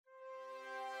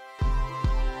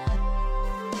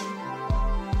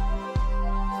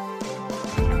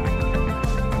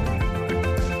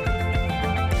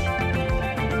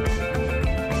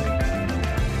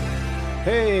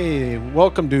Hey,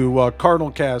 welcome to Cardinal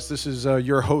Cast. This is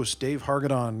your host, Dave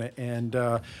Hargadon, and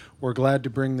we're glad to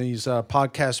bring these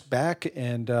podcasts back.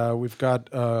 And we've got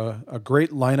a great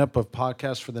lineup of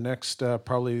podcasts for the next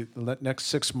probably the next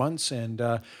 6 months. And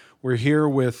we're here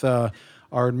with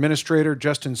our administrator,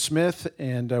 Justin Smith,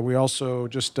 and we also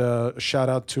just shout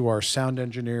out to our sound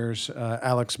engineers,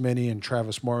 Alex Minnie and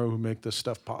Travis Morrow, who make this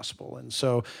stuff possible. And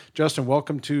so, Justin,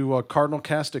 welcome to Cardinal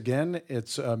Cast again.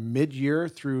 It's mid-year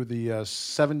through the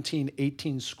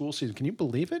 17-18 school season. Can you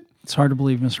believe it? It's hard to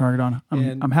believe, Mr. Hargadon.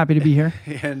 I'm happy to be here.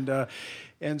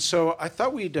 And so I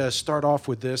thought we'd start off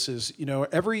with this is,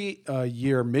 every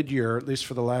year, mid-year, at least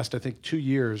for the last, I think, 2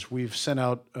 years, we've sent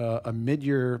out a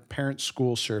mid-year parent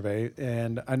school survey.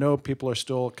 And I know people are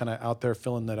still kind of out there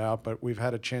filling that out, but we've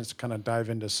had a chance to kind of dive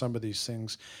into some of these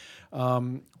things.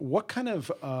 What kind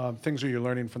of things are you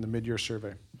learning from the mid-year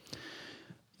survey?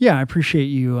 Yeah, I appreciate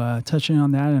you touching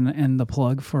on that and the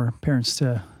plug for parents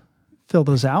to fill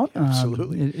those out.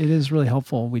 Absolutely. It is really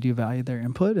helpful. We do value their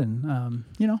input and,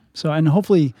 and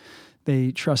hopefully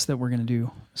they trust that we're going to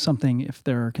do something if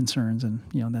there are concerns and,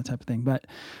 that type of thing. But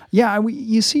yeah,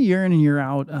 you see year in and year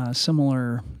out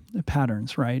similar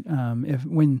patterns, right?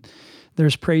 When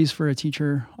there's praise for a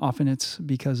teacher, often it's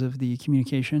because of the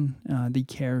communication, the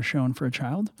care shown for a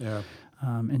child. Yeah.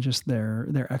 And just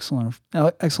their excellence,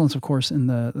 of course, in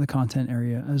the content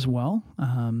area as well.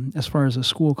 As far as a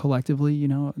school collectively,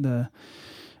 the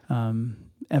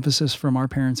emphasis from our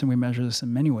parents, and we measure this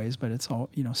in many ways, but it's all,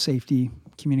 safety,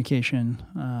 communication,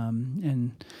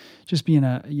 and just being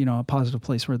a positive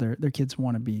place where their kids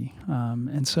want to be.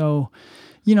 And so,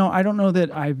 I don't know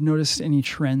that I've noticed any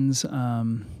trends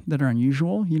that are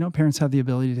unusual. Parents have the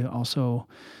ability to also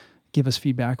give us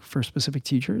feedback for specific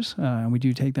teachers, and we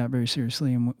do take that very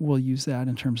seriously, and we'll use that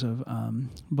in terms of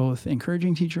both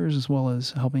encouraging teachers as well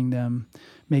as helping them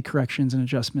make corrections and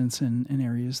adjustments in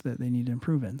areas that they need to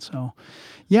improve in. So,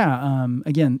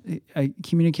 again,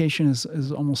 communication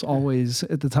is almost always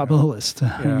at the top of the list.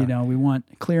 Yeah. We want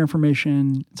clear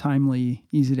information, timely,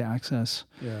 easy to access.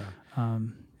 Yeah.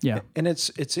 Yeah, and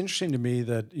it's interesting to me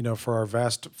that, for our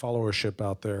vast followership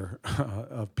out there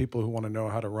of people who want to know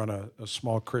how to run a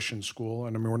small Christian school,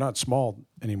 and I mean, we're not small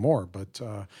anymore, but,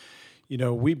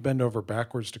 we bend over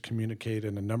backwards to communicate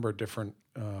in a number of different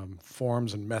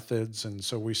forms and methods. And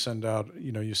so we send out,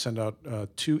 you send out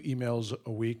 2 emails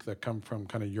a week that come from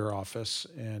kind of your office,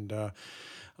 and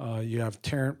you have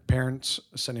parents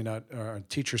sending out,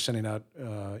 teachers sending out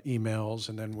emails,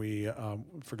 and then we,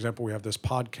 for example, we have this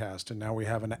podcast, and now we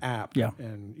have an app,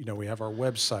 and we have our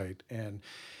website,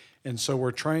 and so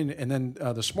we're trying. And then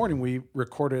this morning we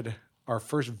recorded our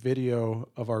first video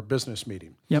of our business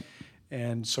meeting. Yep.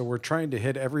 And so we're trying to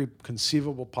hit every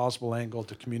conceivable possible angle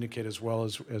to communicate as well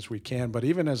as we can. But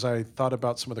even as I thought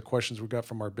about some of the questions we got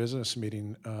from our business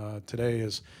meeting today,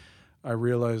 I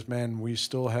realized, man, we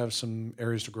still have some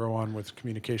areas to grow on with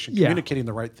communication, communicating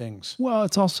the right things. Well,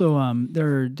 it's also,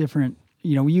 there are different,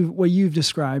 what you've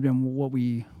described and what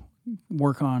we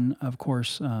work on, of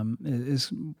course,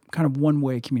 is kind of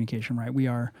one-way communication, right? We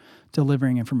are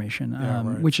delivering information,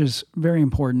 which is very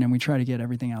important, and we try to get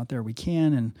everything out there we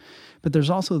can. But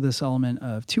there's also this element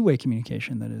of two-way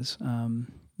communication that is,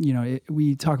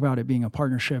 we talk about it being a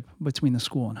partnership between the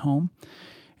school and home.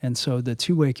 And so the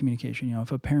two-way communication,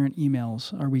 if a parent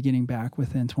emails, are we getting back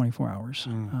within 24 hours?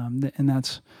 And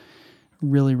that's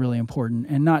really, really important.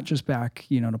 And not just back,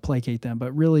 to placate them,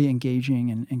 but really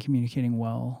engaging and communicating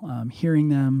well, hearing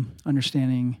them,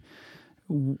 understanding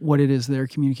what it is they're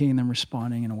communicating, them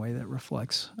responding in a way that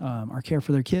reflects our care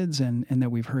for their kids and that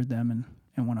we've heard them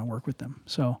and want to work with them.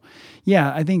 So,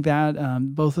 I think that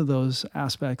both of those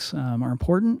aspects are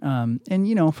important.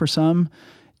 And, for some,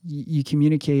 you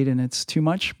communicate and it's too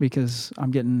much because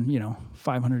I'm getting,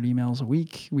 500 emails a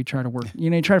week. We try to work, you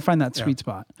try to find that sweet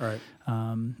spot. Right.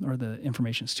 Or the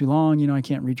information's too long. I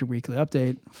can't read your weekly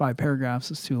update. 5 paragraphs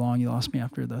is too long. You lost me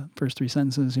after the first 3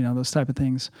 sentences, those type of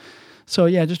things. So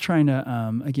just trying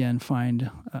to, again, find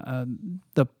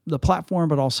the platform,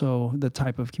 but also the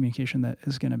type of communication that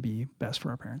is going to be best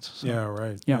for our parents. So, yeah,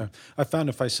 right. Yeah. I found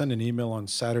if I send an email on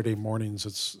Saturday mornings,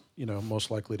 it's, most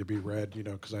likely to be read,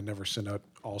 because I never send out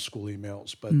all school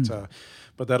emails.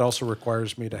 But that also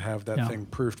requires me to have that thing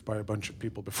proofed by a bunch of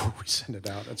people before we send it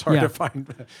out. It's hard to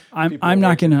find. I'm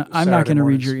not gonna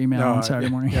read your email on Saturday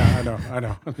morning. Yeah, I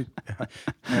know.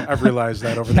 I've realized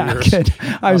that over the years. Good.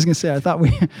 I was gonna say I thought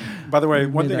we. By the way,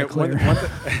 one thing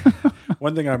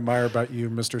I admire about you,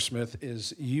 Mr. Smith,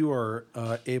 is you are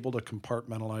able to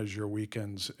compartmentalize your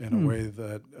weekends in a way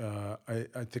that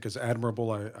I think is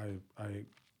admirable. I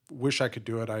wish I could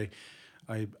do it.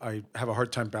 I have a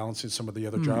hard time balancing some of the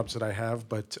other jobs that I have,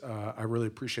 but I really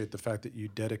appreciate the fact that you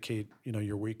dedicate,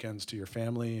 your weekends to your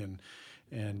family,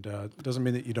 and it doesn't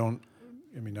mean that you don't.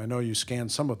 I mean, I know you scan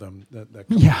some of them that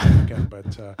come Yeah. on the weekend,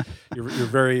 but you're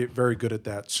very, very good at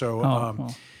that. So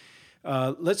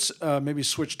let's maybe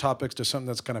switch topics to something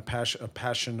that's kind of a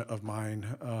passion of mine.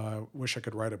 Wish I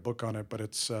could write a book on it, but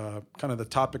it's kind of the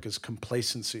topic is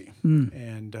complacency.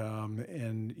 And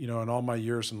in all my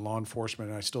years in law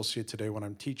enforcement, and I still see it today when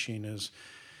I'm teaching, is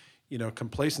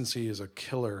complacency is a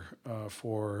killer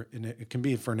it can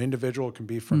be for an individual, it can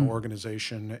be for an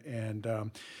organization.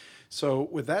 And so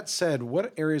with that said,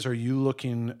 what areas are you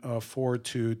looking forward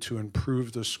to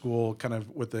improve the school, kind of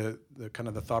with the kind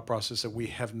of the thought process that we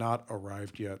have not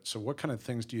arrived yet? So what kind of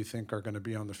things do you think are going to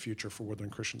be on the future for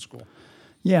Woodland Christian School?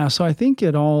 Yeah, so I think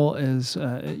it all is,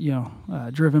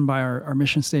 driven by our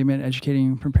mission statement: educating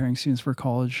and preparing students for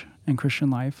college and Christian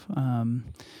life,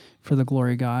 for the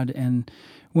glory of God. And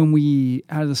when we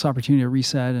had this opportunity to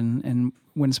reset, and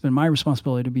when it's been my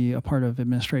responsibility to be a part of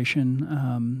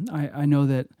administration, I know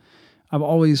that I've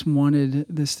always wanted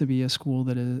this to be a school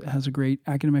that has a great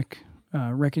academic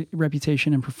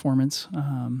reputation and performance,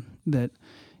 that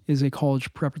is a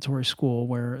college preparatory school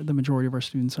where the majority of our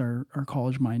students are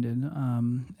college-minded,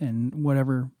 and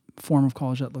whatever form of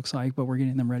college that looks like, but we're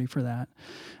getting them ready for that.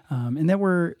 And that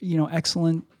we're,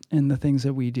 excellent in the things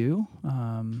that we do,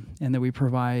 and that we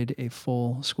provide a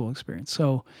full school experience.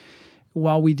 So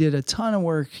while we did a ton of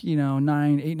work,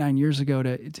 9 years ago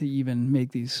to even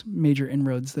make these major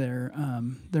inroads there,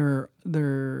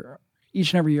 there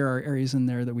each and every year are areas in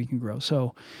there that we can grow.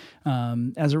 So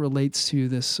as it relates to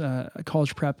this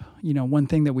college prep, one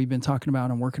thing that we've been talking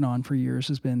about and working on for years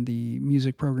has been the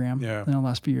music program in the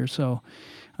last few years. So,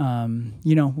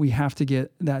 we have to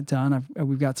get that done.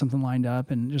 We've got something lined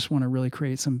up, and just want to really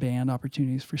create some band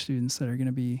opportunities for students that are going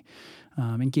to be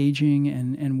engaging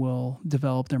and will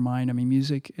develop their mind. I mean,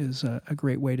 music is a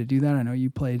great way to do that. I know you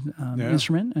played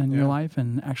instrument in your life,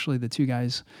 and actually the two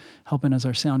guys helping as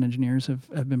our sound engineers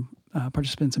have been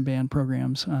participants in band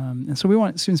programs. And so we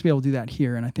want students to be able to do that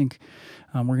here, and I think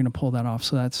we're going to pull that off.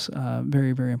 So that's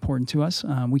very, very important to us.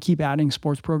 We keep adding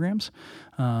sports programs.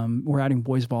 We're adding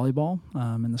boys volleyball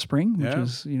in the spring, which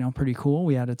is pretty cool.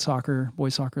 We added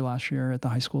boys soccer last year at the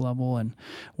high school level, and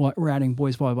we're adding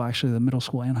boys volleyball actually at the middle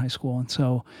school and high school. And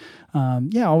so,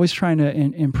 always trying to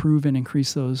improve and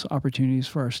increase those opportunities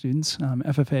for our students.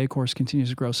 FFA, of course, continues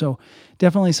to grow. So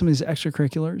definitely some of these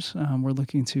extracurriculars we're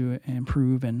looking to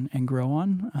improve and grow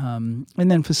on.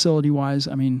 And then facility-wise,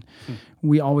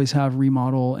 we always have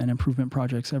remodel and improvement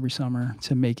projects every summer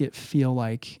to make it feel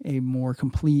like a more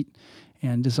complete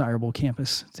and desirable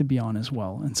campus to be on as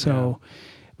well. And so,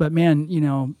 but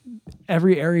man,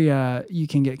 every area you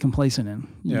can get complacent in.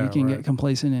 You can get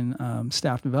complacent in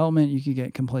staff development. You can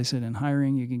get complacent in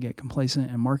hiring. You can get complacent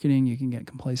in marketing. You can get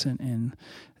complacent in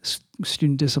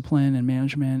student discipline and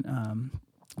management,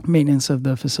 maintenance of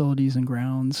the facilities and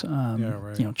grounds,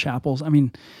 chapels.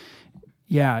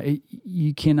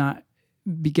 You cannot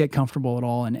get comfortable at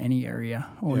all in any area,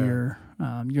 or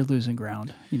you're losing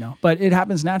ground, But it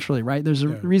happens naturally, right? There's a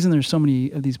reason there's so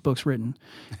many of these books written,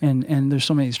 and there's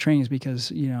so many of these trainings because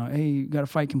hey, you got to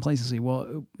fight complacency.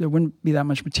 Well, there wouldn't be that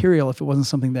much material if it wasn't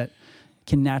something that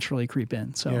can naturally creep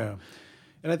in. So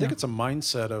and I think it's a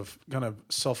mindset of kind of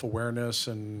self-awareness,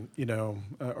 and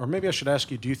or maybe I should ask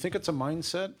you: do you think it's a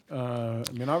mindset?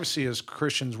 Obviously, as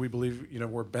Christians, we believe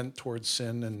we're bent towards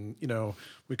sin, and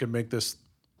we can make this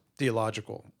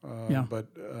theological,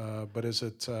 but is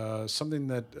it something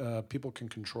that people can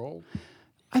control?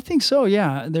 I think so.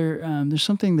 Yeah, there's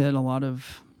something that a lot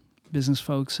of business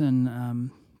folks and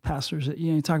pastors,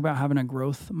 you talk about having a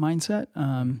growth mindset.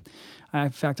 In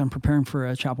fact, I'm preparing for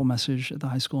a chapel message at the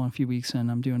high school in a few weeks,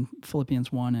 and I'm doing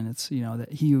Philippians 1, and it's that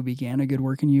he who began a good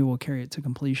work in you will carry it to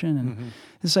completion, and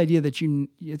this idea that you're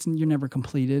never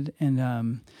completed,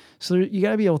 and so you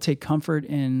got to be able to take comfort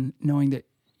in knowing that.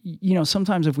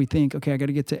 Sometimes if we think, okay, I got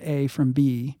to get to A from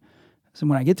B, so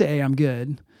when I get to A, I'm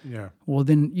good. Yeah. Well,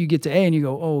 then you get to A and you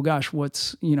go, oh gosh, where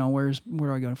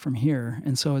do I go from here?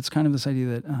 And so it's kind of this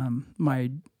idea that my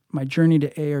journey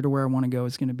to A or to where I want to go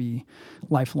is going to be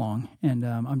lifelong, and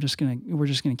we're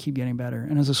just gonna keep getting better.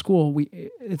 And as a school,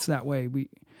 it's that way.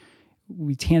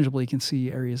 We tangibly can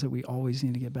see areas that we always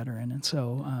need to get better in, and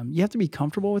so you have to be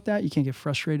comfortable with that. You can't get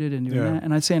frustrated in doing that.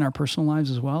 And I'd say in our personal lives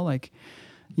as well, like.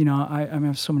 I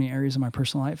have so many areas in my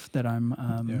personal life that I'm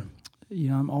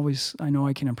always, I know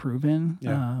I can improve in,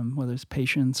 whether it's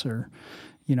patience or,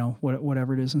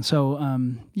 whatever it is. And so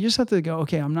you just have to go,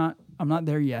 okay, I'm not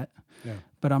there yet,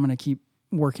 but I'm going to keep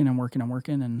working and working and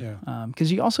working. And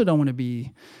because you also don't want to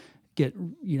be, get,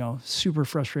 super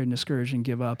frustrated and discouraged and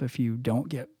give up if you don't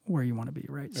get where you want to be,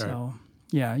 right? So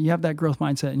yeah, you have that growth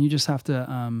mindset, and you just have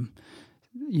to,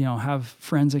 have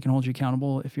friends that can hold you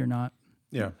accountable if you're not,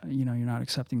 you're not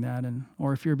accepting that,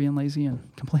 or if you're being lazy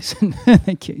and complacent,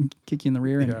 they kick you in the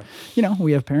rear. And,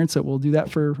 we have parents that will do that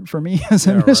for me as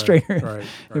an administrator right.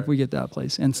 if we get that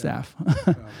place, and staff.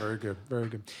 Very good. Very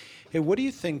good. Hey, what do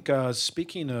you think,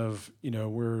 speaking of,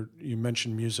 you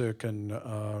mentioned music, and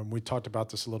we talked about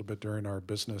this a little bit during our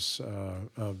business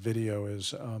video,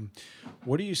 is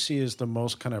what do you see as the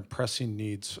most kind of pressing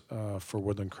needs for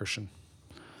Woodland Christian?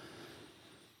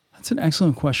 That's an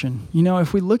excellent question.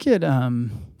 If we look at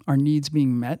our needs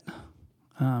being met,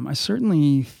 I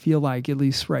certainly feel like, at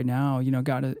least right now,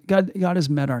 God has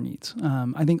met our needs.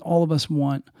 I think all of us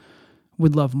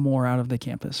would love more out of the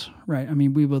campus, right? I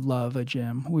mean, we would love a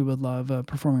gym. We would love a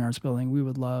performing arts building. We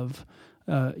would love,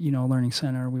 a learning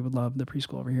center. We would love the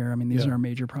preschool over here. I mean, these are our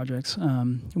major projects.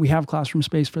 We have classroom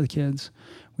space for the kids.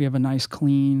 We have a nice,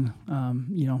 clean,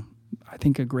 I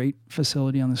think a great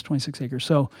facility on this 26 acres.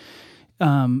 So,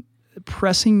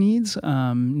 pressing needs,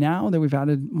 now that we've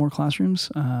added more classrooms,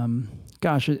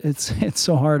 it's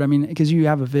so hard. I mean, because you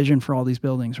have a vision for all these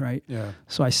buildings, right? Yeah.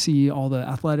 So I see all the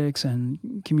athletics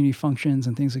and community functions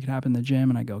and things that could happen in the gym,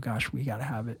 and I go, gosh, we got to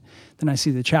have it. Then I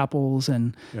see the chapels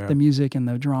and the music and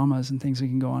the dramas and things that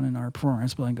can go on in our performing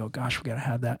arts building, and go, gosh, we got to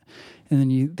have that. And then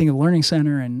you think of the learning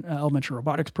center and elementary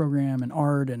robotics program and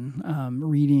art and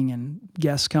reading and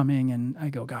guests coming, and I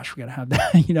go, gosh, we got to have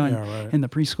that. And the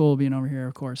preschool being over here,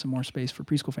 of course, and more space for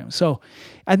preschool families. So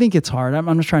I think it's hard.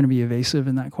 I'm just trying to be evasive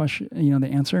in that question, the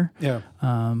answer. Yeah.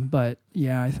 But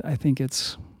yeah, I think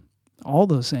it's all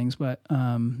those things. But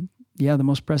the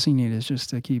most pressing need is just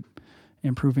to keep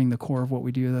improving the core of what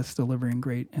we do. That's delivering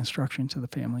great instruction to the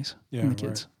families and the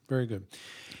kids. Right. Very good.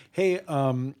 Hey,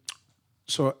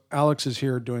 so Alex is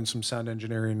here doing some sound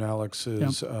engineering. Alex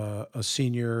is a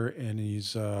senior, and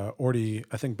he's already,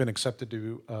 I think, been accepted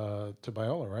to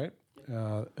Biola, right?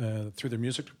 Through their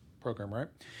music program, right?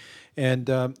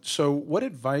 And so what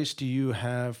advice do you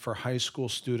have for high school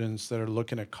students that are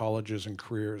looking at colleges and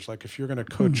careers? Like, if you're going to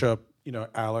coach up,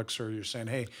 Alex, or you're saying,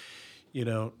 hey,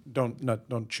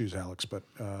 don't choose Alex, but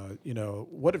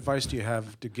what advice do you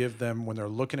have to give them when they're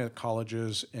looking at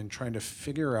colleges and trying to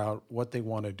figure out what they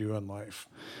want to do in life?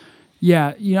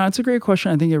 Yeah, it's a great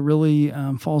question. I think it really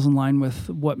falls in line with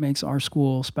what makes our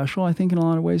school special, I think, in a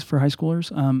lot of ways for high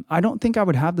schoolers. I don't think I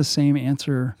would have the same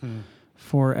answer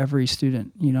for every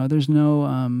student. There's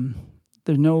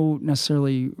no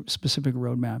necessarily specific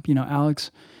roadmap.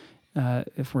 Alex,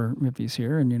 if he's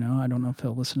here, and I don't know if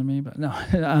he'll listen to me, but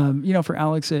no, for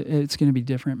Alex, it's going to be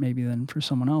different maybe than for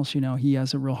someone else. He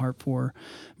has a real heart for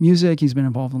music. He's been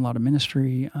involved in a lot of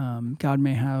ministry. God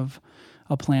may have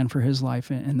a plan for his life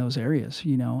in those areas.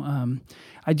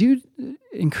 I do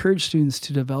encourage students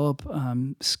to develop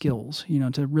skills.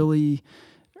 To really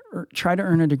try to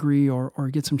earn a degree or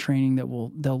get some training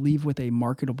that they'll leave with a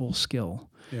marketable skill.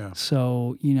 Yeah.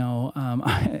 So,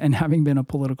 and having been a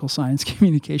political science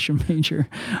communication major,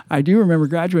 I do remember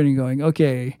graduating going,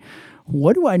 okay,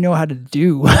 what do I know how to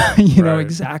do?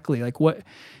 Exactly. Like what,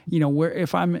 where,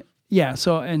 if I'm,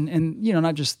 so, and,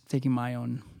 not just taking my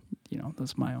own,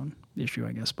 that's my own issue,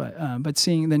 I guess, but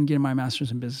getting my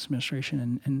master's in business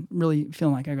administration and really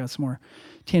feeling like I got some more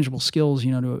tangible skills,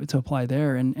 to apply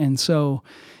there. And so,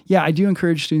 yeah, I do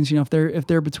encourage students, if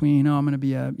they're between, I'm going to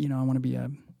be I want to be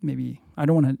maybe, I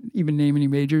don't want to even name any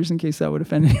majors in case that would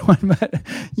offend anyone,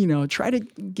 but, try to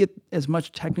get as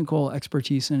much technical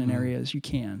expertise in an area as you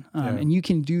can. And you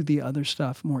can do the other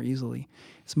stuff more easily.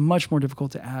 It's much more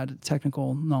difficult to add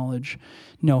technical knowledge,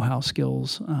 know-how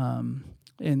skills, and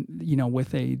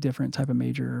with a different type of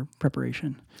major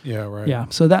preparation. Yeah, right. Yeah,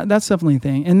 so that's definitely a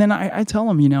thing. And then I tell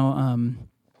them,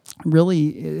 really,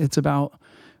 it's about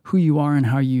who you are and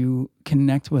how you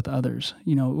connect with others.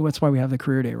 That's why we have the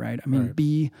career day, right? I mean,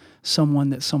 be someone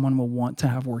that someone will want to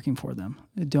have working for them.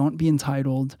 Don't be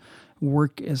entitled.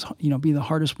 Work as, be the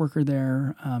hardest worker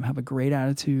there, have a great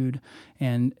attitude,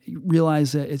 and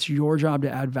realize that it's your job to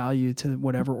add value to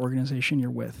whatever organization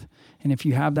you're with. And if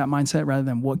you have that mindset rather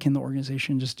than what can the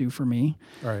organization just do for me,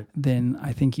 then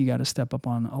I think you got to step up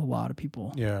on a lot of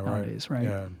people nowadays, right?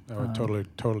 Yeah, I would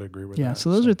totally agree with that. Yeah,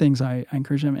 so those are things I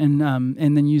encourage them.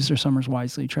 And then use their summers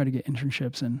wisely. Try to get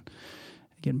internships and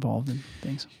get involved in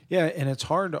things. Yeah, and it's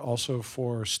hard also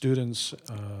for students,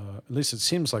 at least it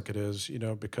seems like it is,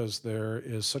 because there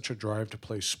is such a drive to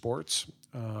play sports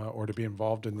or to be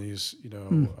involved in these,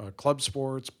 club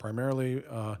sports primarily.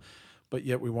 but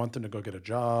yet we want them to go get a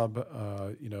job.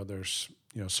 There's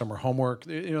summer homework.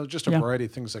 Just a Yeah. variety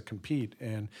of things that compete.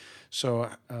 And so,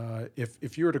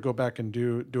 if you were to go back and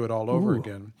do it all over Ooh.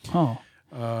 again,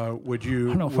 Oh, would you? I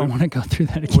don't know if I want to go through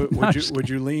that again. No, I'm just Would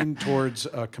you lean towards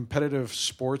competitive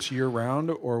sports year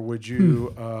round, or would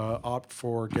you opt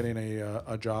for getting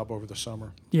a job over the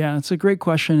summer? Yeah, it's a great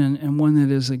question, and one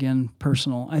that is, again,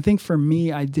 personal. I think for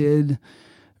me, I did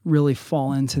really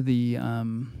fall into the,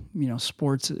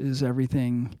 sports is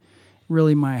everything.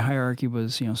 Really, my hierarchy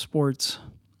was, sports,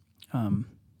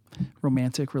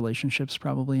 romantic relationships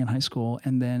probably in high school,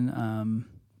 and then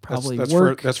probably that's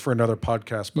work. that's for another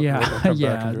podcast. But Yeah, we'll come back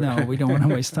yeah. and do No, it. we don't want to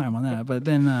waste time on that. But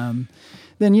then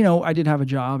I did have a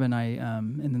job, and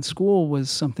and then school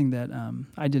was something that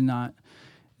I did not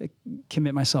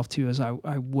commit myself to, as I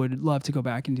would love to go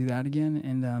back and do that again.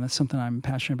 And that's something I'm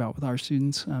passionate about with our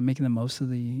students, making the most of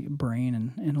the brain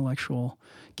and intellectual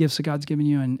gifts that God's given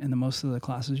you, and the most of the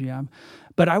classes you have.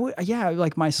 But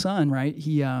like my son, right?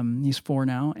 He's 4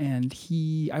 now, and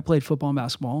I played football and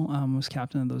basketball, was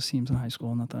captain of those teams in high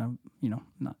school. Not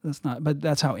that but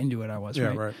that's how into it I was, Yeah,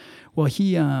 right? right. Well,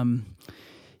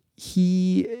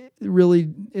 he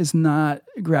really is not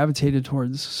gravitated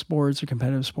towards sports or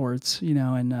competitive sports,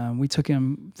 and we took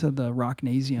him to the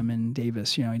Rocknasium in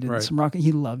Davis. He did Right. some rock.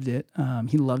 He loved it.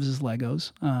 He loves his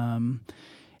Legos.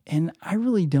 And I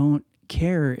really don't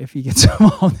care if he gets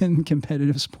involved in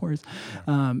competitive sports.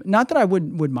 Not that I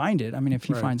would mind it. I mean, if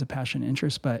he Right. finds a passion and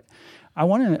interest, but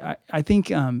I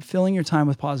think filling your time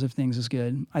with positive things is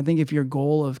good. I think if your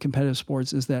goal of competitive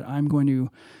sports is that I'm going to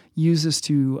use this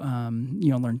to,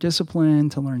 learn discipline,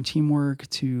 to learn teamwork,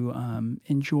 to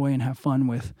enjoy and have fun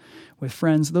with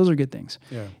friends, those are good things.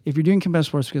 Yeah. If you're doing competitive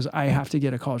sports because I have to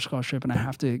get a college scholarship and I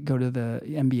have to go to the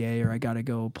NBA or I got to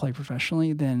go play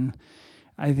professionally, then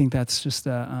I think that's just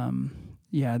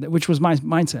which was my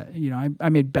mindset. I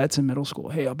made bets in middle school.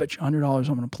 Hey, I'll bet you $100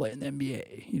 I'm going to play in the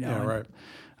NBA. Yeah, right.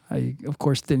 I, of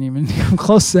course, didn't even come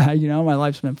close to that. My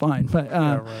life's been fine. But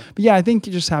I think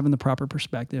just having the proper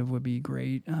perspective would be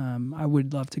great. I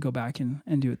would love to go back and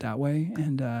do it that way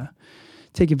and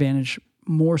take advantage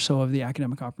more so of the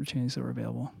academic opportunities that were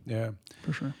available. Yeah.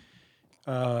 For sure.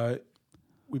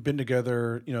 We've been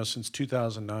together, since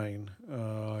 2009,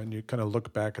 and you kind of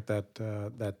look back at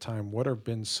that time. What have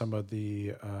been some of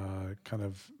the kind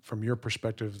of, from your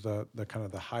perspective, the kind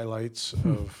of the highlights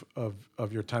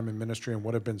of your time in ministry, and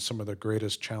what have been some of the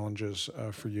greatest challenges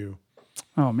for you?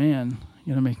 Oh man,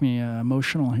 you're gonna make me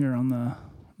emotional here on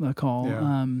the call.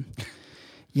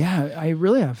 Yeah. I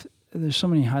really have. There's so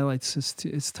many highlights.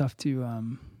 It's tough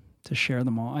to share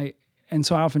them all.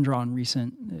 So I often draw on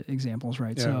recent examples,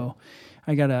 right? Yeah. So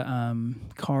I got a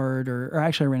card, or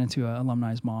actually I ran into an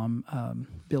alumni's mom,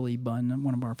 Billy Bunn,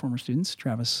 one of our former students,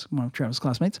 one of Travis'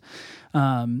 classmates,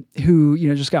 who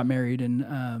just got married,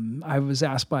 and I was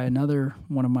asked by another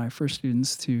one of my first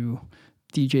students to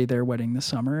DJ their wedding this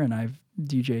summer, and I've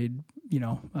DJ'd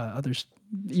others.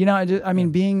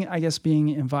 Being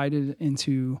invited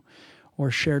into or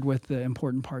shared with the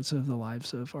important parts of the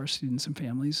lives of our students and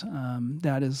families,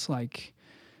 that is like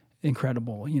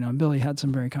incredible. And Billy had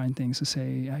some very kind things to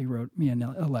say. He wrote me a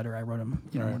letter. I wrote him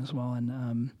Right. one as well.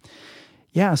 And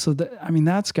so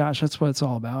that's what it's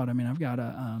all about. I mean, I've got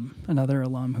another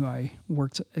alum who I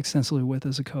worked extensively with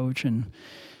as a coach, and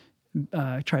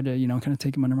tried to kind of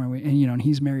take him under my wing. And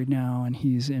he's married now, and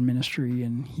he's in ministry,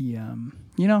 and he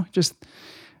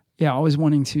always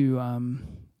wanting to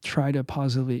try to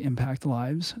positively impact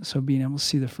lives. So being able to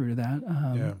see the fruit of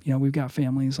that. We've got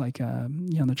families like,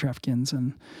 the Trefkins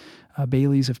and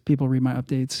Bailey's. If people read my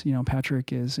updates,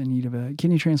 Patrick is in need of a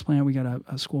kidney transplant. We got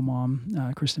a school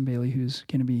mom, Kristen Bailey, who's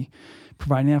going to be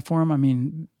providing that for him. I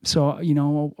mean, so,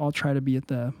 I'll try to be at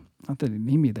not that they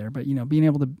need me there, but, being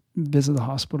able to visit the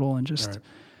hospital and just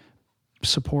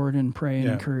support and pray and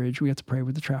encourage. We have to pray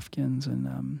with the Trefkins.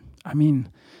 And,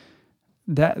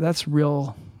 that's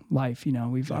real life.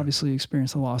 We've obviously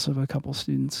experienced the loss of a couple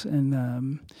students,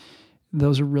 and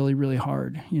those are really, really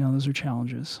hard. Those are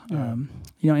challenges.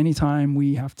 Anytime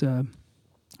we have to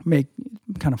make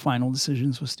kind of final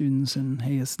decisions with students and,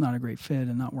 hey, it's not a great fit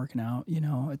and not working out,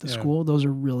 at the school, those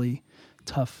are really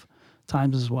tough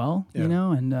times as well,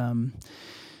 and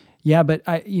but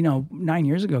 9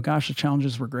 years ago, gosh, the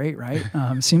challenges were great, right?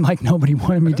 It seemed like nobody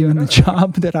wanted me doing the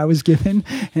job that I was given,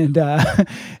 and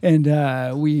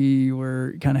we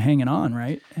were kind of hanging on,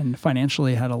 right? And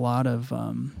financially had a lot of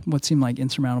what seemed like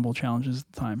insurmountable challenges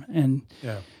at the time, and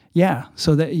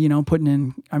so that putting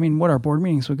in, what our board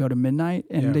meetings would go to midnight,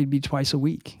 and they'd be twice a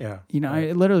week.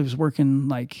 I literally was working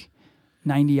like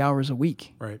 90 hours a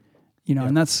week. Right. you know,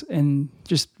 and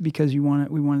just because we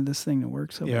wanted this thing to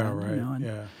work so Yeah, bad, right. you know, and,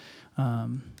 Yeah.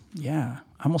 yeah,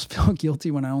 I almost feel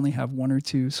guilty when I only have 1 or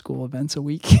 2 school events a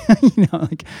week. You know,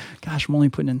 like, gosh, I'm only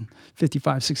putting in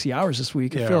 55, 60 hours this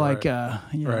week. I feel like, you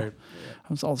know, Right. I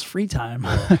was all this free time.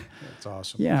 That's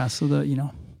awesome. Yeah. So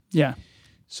yeah.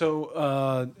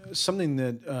 So something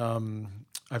that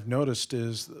I've noticed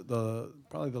is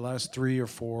probably the last 3 or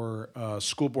 4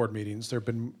 school board meetings, there have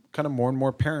been kind of more and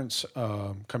more parents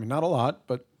coming. Not a lot,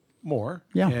 but more.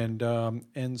 Yeah.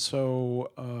 And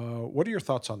so what are your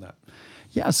thoughts on that?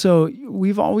 Yeah. So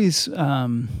we've always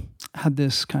had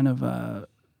this kind of,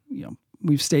 you know,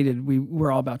 we've stated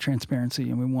we're all about transparency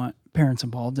and we want parents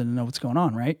involved and to know what's going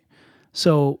on, right?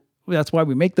 So that's why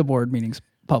we make the board meetings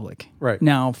public. Right.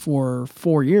 Now, for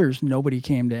 4 years, nobody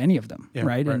came to any of them,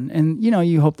 right? And you know,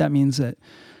 you hope that means that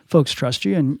folks trust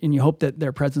you, and you hope that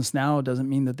their presence now doesn't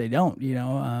mean that they don't. You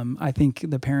know, I think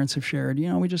the parents have shared, you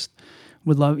know, we just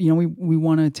would love, you know, we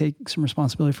want to take some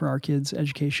responsibility for our kids'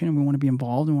 education, and we want to be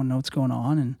involved and want to know what's going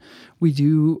on. And we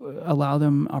do allow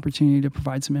them opportunity to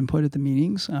provide some input at the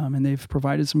meetings, and they've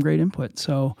provided some great input.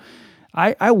 So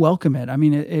I welcome it. I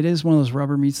mean, it is one of those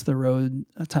rubber meets the road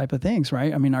type of things,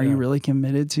 right? I mean, are you really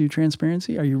committed to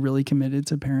transparency? Are you really committed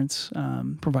to parents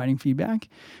providing feedback?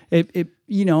 It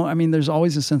you know, I mean, there's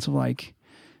always a sense of like,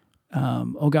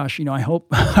 oh gosh, you know, I hope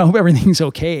everything's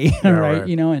okay, right?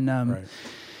 You know,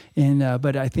 and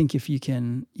but I think if you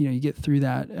can, you know, you get through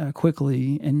that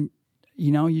quickly, and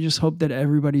you know, you just hope that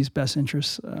everybody's best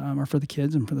interests are for the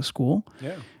kids and for the school.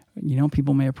 Yeah. You know,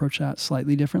 people may approach that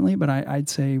slightly differently, but I'd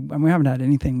say, and we haven't had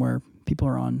anything where people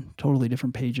are on totally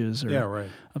different pages or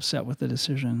upset with the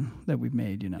decision that we've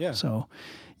made, you know. Yeah. So,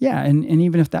 yeah, and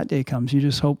even if that day comes, you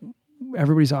just hope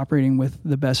everybody's operating with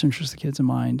the best interest of the kids in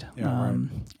mind.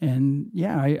 And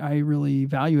yeah, I really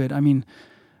value it. I mean,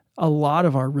 a lot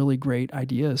of our really great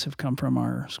ideas have come from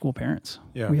our school parents.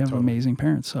 Yeah, we have amazing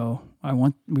parents. So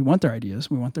we want their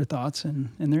ideas, we want their thoughts and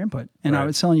their input. And I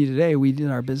was telling you today, we did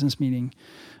our business meeting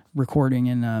recording,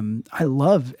 and I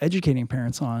love educating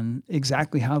parents on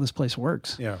exactly how this place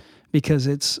works. Yeah. Because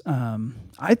it's,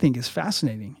 I think it's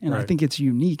fascinating, and I think it's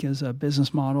unique as a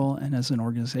business model and as an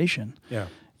organization. Yeah.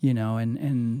 You know,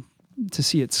 and to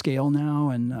see it scale now,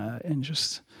 and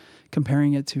just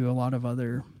comparing it to a lot of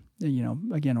other, you know,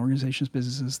 again, organizations,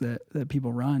 businesses that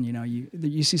people run, you know,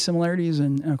 you see similarities,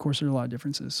 and of course there's a lot of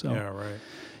differences. So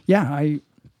yeah,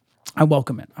 I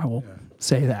welcome it. I will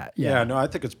say that. Yeah, no, I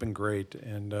think it's been great,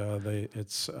 and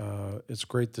it's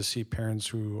great to see parents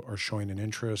who are showing an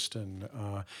interest, and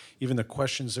even the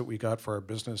questions that we got for our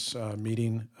business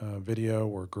meeting video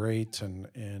were great, and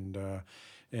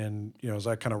you know, as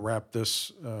I kind of wrap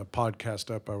this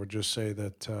podcast up, I would just say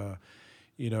that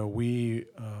you know, we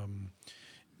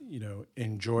you know,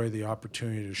 enjoy the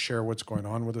opportunity to share what's going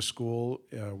on with the school.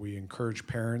 We encourage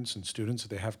parents and students, if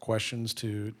they have questions,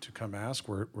 to come ask.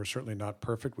 We're certainly not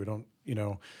perfect. We don't, you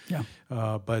know,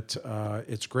 but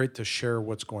it's great to share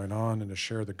what's going on and to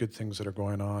share the good things that are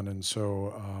going on. And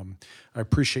so I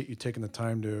appreciate you taking the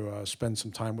time to spend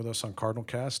some time with us on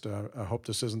CardinalCast. I hope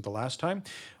this isn't the last time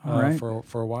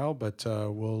for a while, but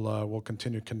we'll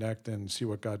continue to connect and see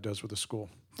what God does with the school.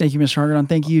 Thank you, Mr. Hagedorn.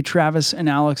 Thank you, Travis and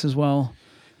Alex, as well.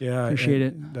 Yeah, appreciate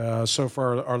it. So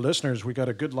for our listeners, we got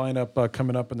a good lineup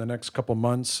coming up in the next couple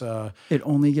months. It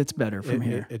only gets better from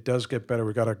here. It does get better.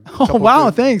 We got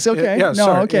a thanks.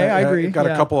 Okay, I agree. Got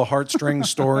a couple of heartstring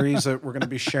stories that we're going to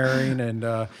be sharing, and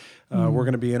we're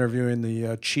going to be interviewing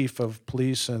the chief of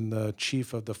police and the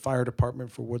chief of the fire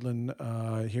department for Woodland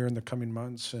here in the coming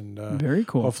months, and very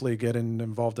cool. Hopefully getting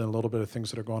involved in a little bit of things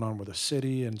that are going on with the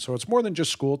city. And so it's more than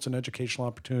just school; it's an educational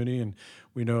opportunity, and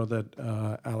we know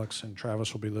that Alex and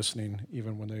Travis will be listening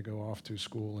even when they go off to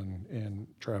school, and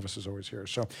Travis is always here.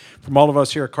 So from all of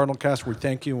us here at CardinalCast, we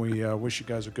thank you, and we wish you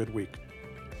guys a good week.